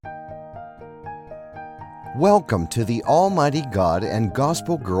Welcome to the Almighty God and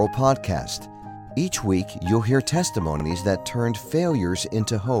Gospel Girl podcast. Each week, you'll hear testimonies that turned failures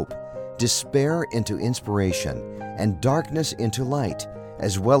into hope, despair into inspiration, and darkness into light,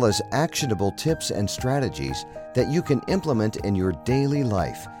 as well as actionable tips and strategies that you can implement in your daily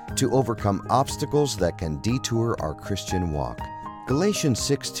life to overcome obstacles that can detour our Christian walk. Galatians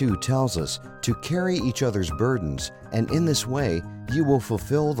 6:2 tells us to carry each other's burdens, and in this way, you will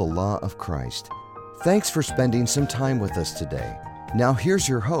fulfill the law of Christ. Thanks for spending some time with us today. Now here's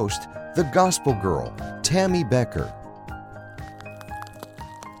your host, the Gospel Girl, Tammy Becker.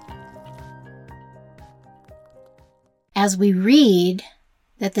 As we read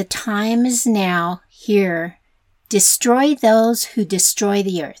that the time is now here, destroy those who destroy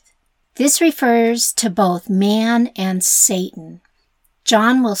the earth. This refers to both man and Satan.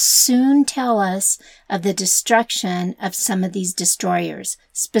 John will soon tell us of the destruction of some of these destroyers,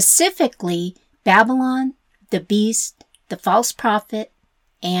 specifically Babylon, the beast, the false prophet,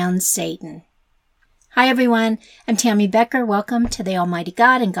 and Satan. Hi everyone, I'm Tammy Becker. Welcome to the Almighty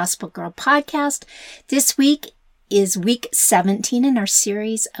God and Gospel Girl podcast. This week is week 17 in our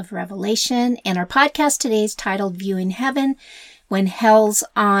series of Revelation, and our podcast today is titled Viewing Heaven When Hell's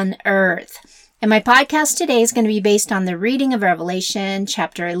on Earth. And my podcast today is going to be based on the reading of Revelation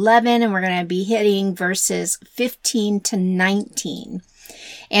chapter 11, and we're going to be hitting verses 15 to 19.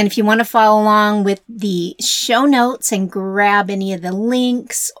 And if you want to follow along with the show notes and grab any of the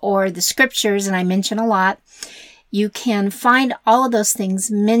links or the scriptures, and I mention a lot, you can find all of those things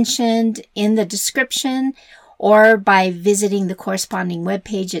mentioned in the description or by visiting the corresponding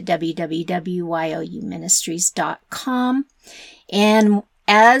webpage at www.youministries.com. And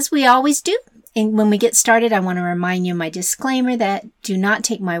as we always do, and when we get started, I want to remind you of my disclaimer that do not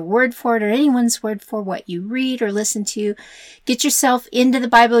take my word for it or anyone's word for what you read or listen to. Get yourself into the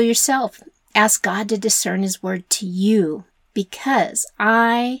Bible yourself. Ask God to discern His word to you, because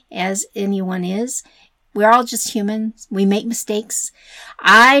I, as anyone is, we're all just humans. We make mistakes.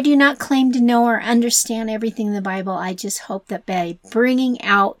 I do not claim to know or understand everything in the Bible. I just hope that by bringing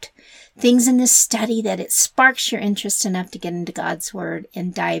out things in this study that it sparks your interest enough to get into God's word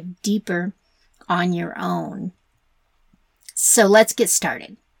and dive deeper on your own. So let's get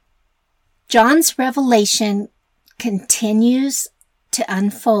started. John's revelation continues to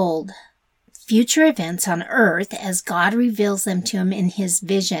unfold future events on earth as God reveals them to him in his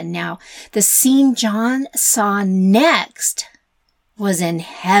vision. Now, the scene John saw next was in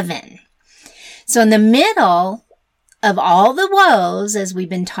heaven. So in the middle of all the woes, as we've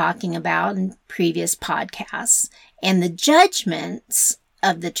been talking about in previous podcasts, and the judgments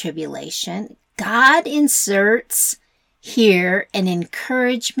of the tribulation, God inserts here an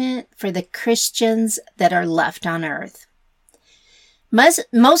encouragement for the Christians that are left on earth.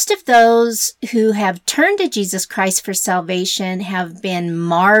 Most of those who have turned to Jesus Christ for salvation have been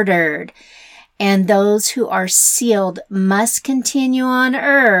martyred, and those who are sealed must continue on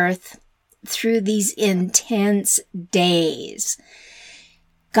earth through these intense days.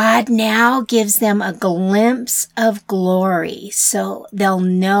 God now gives them a glimpse of glory, so they'll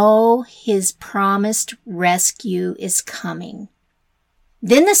know His promised rescue is coming.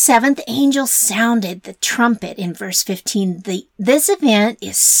 Then the seventh angel sounded the trumpet in verse 15. This event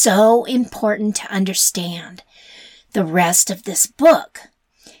is so important to understand the rest of this book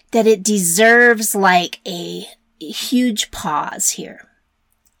that it deserves like a huge pause here.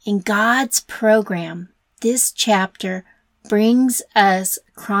 In God's program, this chapter brings us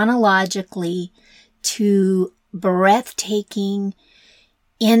chronologically to breathtaking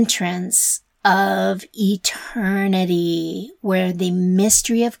entrance of eternity, where the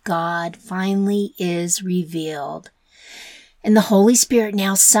mystery of God finally is revealed. And the Holy Spirit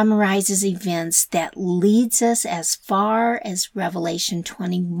now summarizes events that leads us as far as Revelation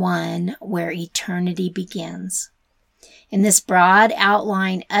 21, where eternity begins. And this broad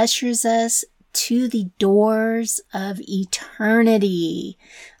outline ushers us to the doors of eternity.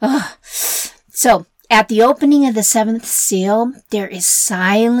 So, at the opening of the seventh seal, there is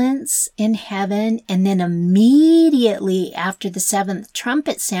silence in heaven, and then immediately after the seventh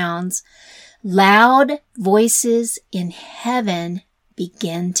trumpet sounds, loud voices in heaven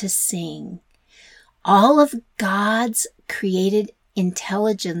begin to sing. All of God's created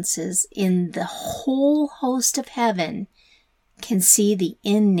intelligences in the whole host of heaven can see the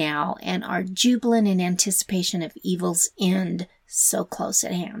end now and are jubilant in anticipation of evil's end so close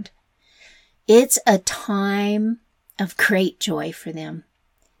at hand. It's a time of great joy for them.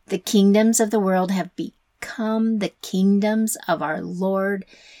 The kingdoms of the world have become the kingdoms of our Lord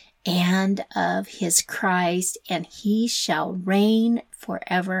and of his Christ, and he shall reign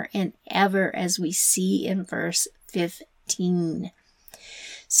forever and ever, as we see in verse 15.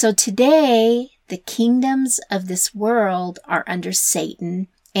 So today, the kingdoms of this world are under Satan,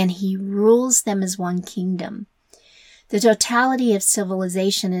 and he rules them as one kingdom. The totality of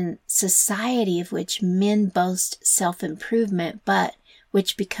civilization and society of which men boast self-improvement, but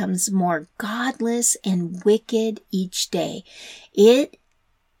which becomes more godless and wicked each day. It's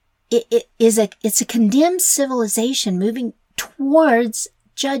a condemned civilization moving towards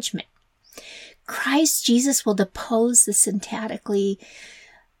judgment. Christ Jesus will depose the synthetically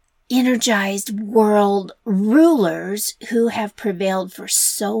energized world rulers who have prevailed for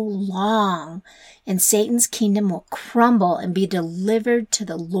so long, and Satan's kingdom will crumble and be delivered to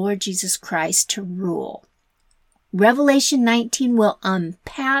the Lord Jesus Christ to rule. Revelation 19 will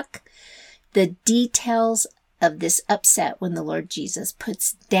unpack the details of this upset when the Lord Jesus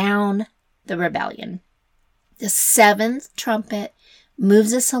puts down the rebellion. The seventh trumpet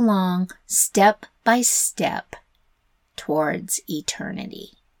moves us along step by step towards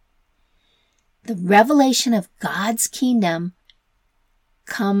eternity. The revelation of God's kingdom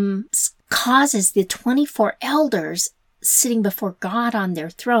causes the 24 elders sitting before God on their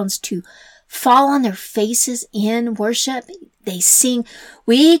thrones to fall on their faces in worship. They sing,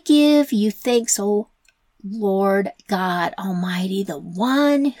 "We give you thanks, O Lord God Almighty, the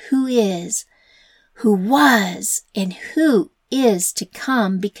one who is, who was, and who is to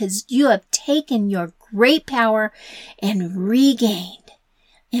come, because you have taken your great power and regained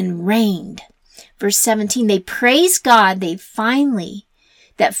and reigned." Verse 17, they praise God that finally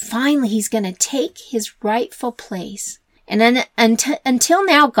he's going to take his rightful place. And then until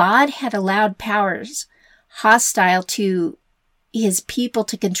now, God had allowed powers hostile to his people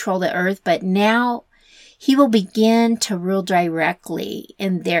to control the earth, but now he will begin to rule directly,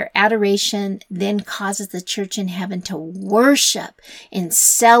 and their adoration then causes the church in heaven to worship and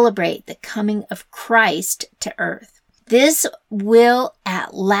celebrate the coming of Christ to earth. This will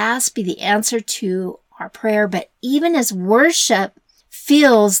at last be the answer to our prayer, but even as worship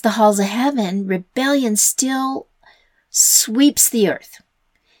fills the halls of heaven, rebellion still sweeps the earth.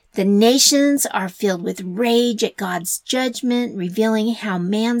 The nations are filled with rage at God's judgment, revealing how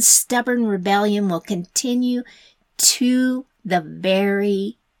man's stubborn rebellion will continue to the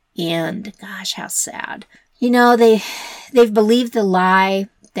very end. Gosh, how sad. They've believed the lie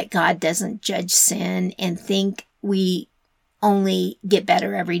that God doesn't judge sin and think we only get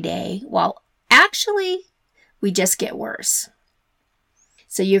better every day, while actually we just get worse.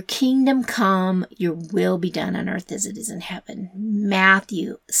 So your kingdom come, your will be done on earth as it is in heaven.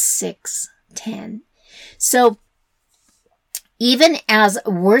 Matthew 6:10. So even as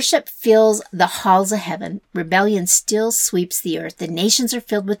worship fills the halls of heaven, rebellion still sweeps the earth. The nations are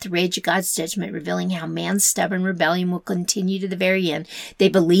filled with the rage of God's judgment, revealing how man's stubborn rebellion will continue to the very end. They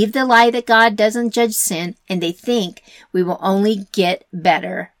believe the lie that God doesn't judge sin, and they think we will only get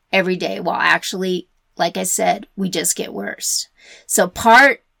better every day, while actually, like I said, we just get worse. So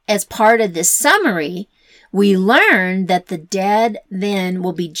as part of this summary, we learn that the dead then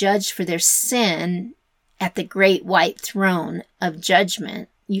will be judged for their sin at the great white throne of judgment.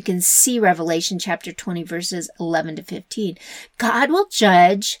 You can see Revelation chapter 20 verses 11 to 15. God will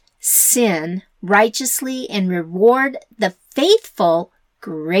judge sin righteously and reward the faithful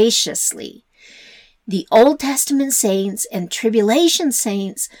graciously. The Old Testament saints and tribulation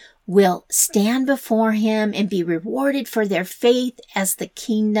saints will stand before him and be rewarded for their faith as the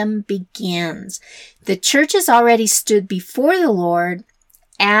kingdom begins. The church has already stood before the Lord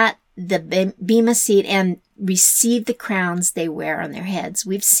at the Bema seat and received the crowns they wear on their heads.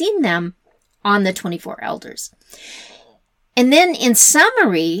 We've seen them on the 24 elders. And then in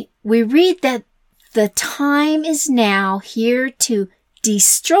summary, we read that the time is now here to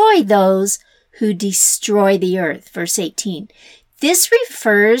destroy those who destroy the earth. Verse 18. This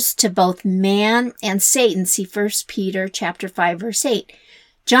refers to both man and Satan. See 1 Peter chapter 5, verse 8.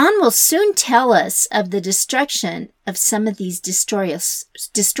 John will soon tell us of the destruction of some of these destroyers,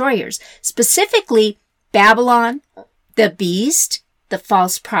 specifically Babylon, the beast, the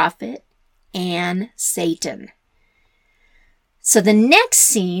false prophet, and Satan. So the next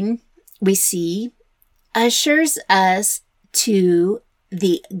scene we see ushers us to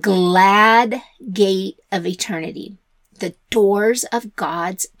the glad gate of eternity. The doors of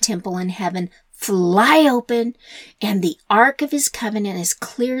God's temple in heaven fly open, and the ark of his covenant is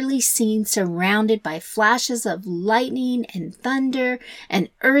clearly seen, surrounded by flashes of lightning and thunder, an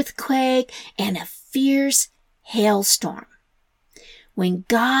earthquake, and a fierce hailstorm. When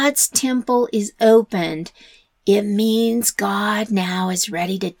God's temple is opened, It means God now is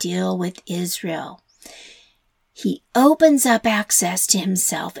ready to deal with Israel. He opens up access to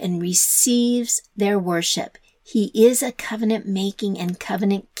himself and receives their worship. He is a covenant-making and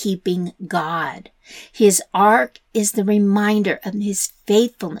covenant-keeping God. His ark is the reminder of his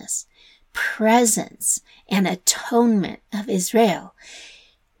faithfulness, presence, and atonement of Israel.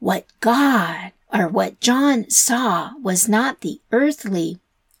 What John saw was not the earthly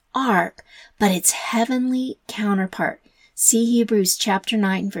ark, but its heavenly counterpart. See Hebrews chapter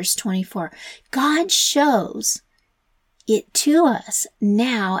 9, verse 24. God shows it to us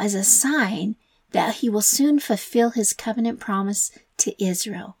now as a sign that he will soon fulfill his covenant promise to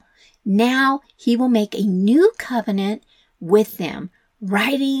Israel. Now he will make a new covenant with them,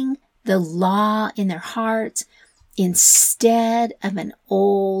 writing the law in their hearts instead of an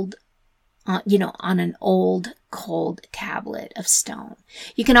old, on an old cold tablet of stone.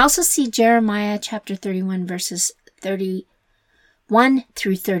 You can also see Jeremiah chapter 31 verses 31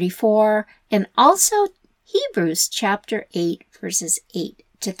 through 34, and also Hebrews chapter 8 verses 8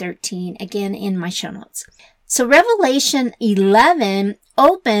 to 13, again in my show notes. So Revelation 11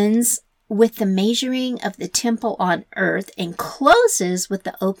 opens with the measuring of the temple on earth and closes with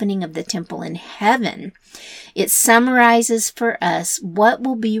the opening of the temple in heaven. It summarizes for us what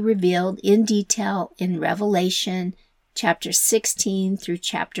will be revealed in detail in Revelation chapter 16 through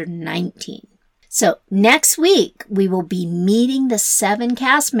chapter 19. So next week, we will be meeting the 7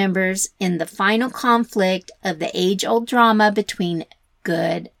 cast members in the final conflict of the age-old drama between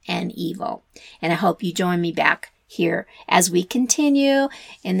good and evil. And I hope you join me back here as we continue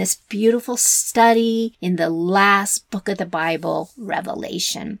in this beautiful study in the last book of the Bible,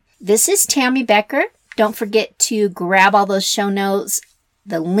 Revelation. This is Tammy Becker. Don't forget to grab all those show notes,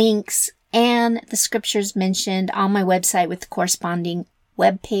 the links, and the scriptures mentioned on my website with the corresponding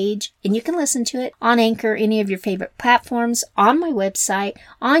web page, and you can listen to it on Anchor, any of your favorite platforms, on my website,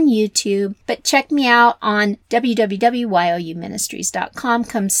 on YouTube. But check me out on www.youministries.com.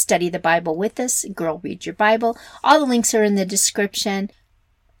 Come study the Bible with us. Girl, read your Bible. All the links are in the description.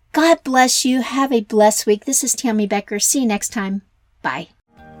 God bless you. Have a blessed week. This is Tammy Becker. See you next time. Bye.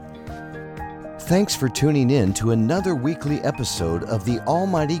 Thanks for tuning in to another weekly episode of the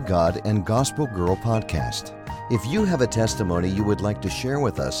Almighty God and Gospel Girl podcast. If you have a testimony you would like to share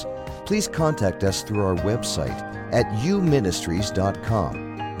with us, please contact us through our website at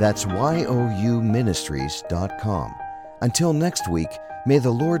youministries.com. That's youministries.com. Until next week, may the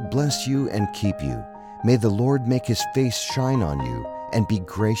Lord bless you and keep you. May the Lord make his face shine on you and be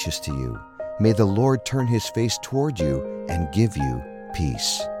gracious to you. May the Lord turn his face toward you and give you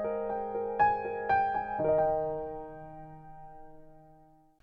peace.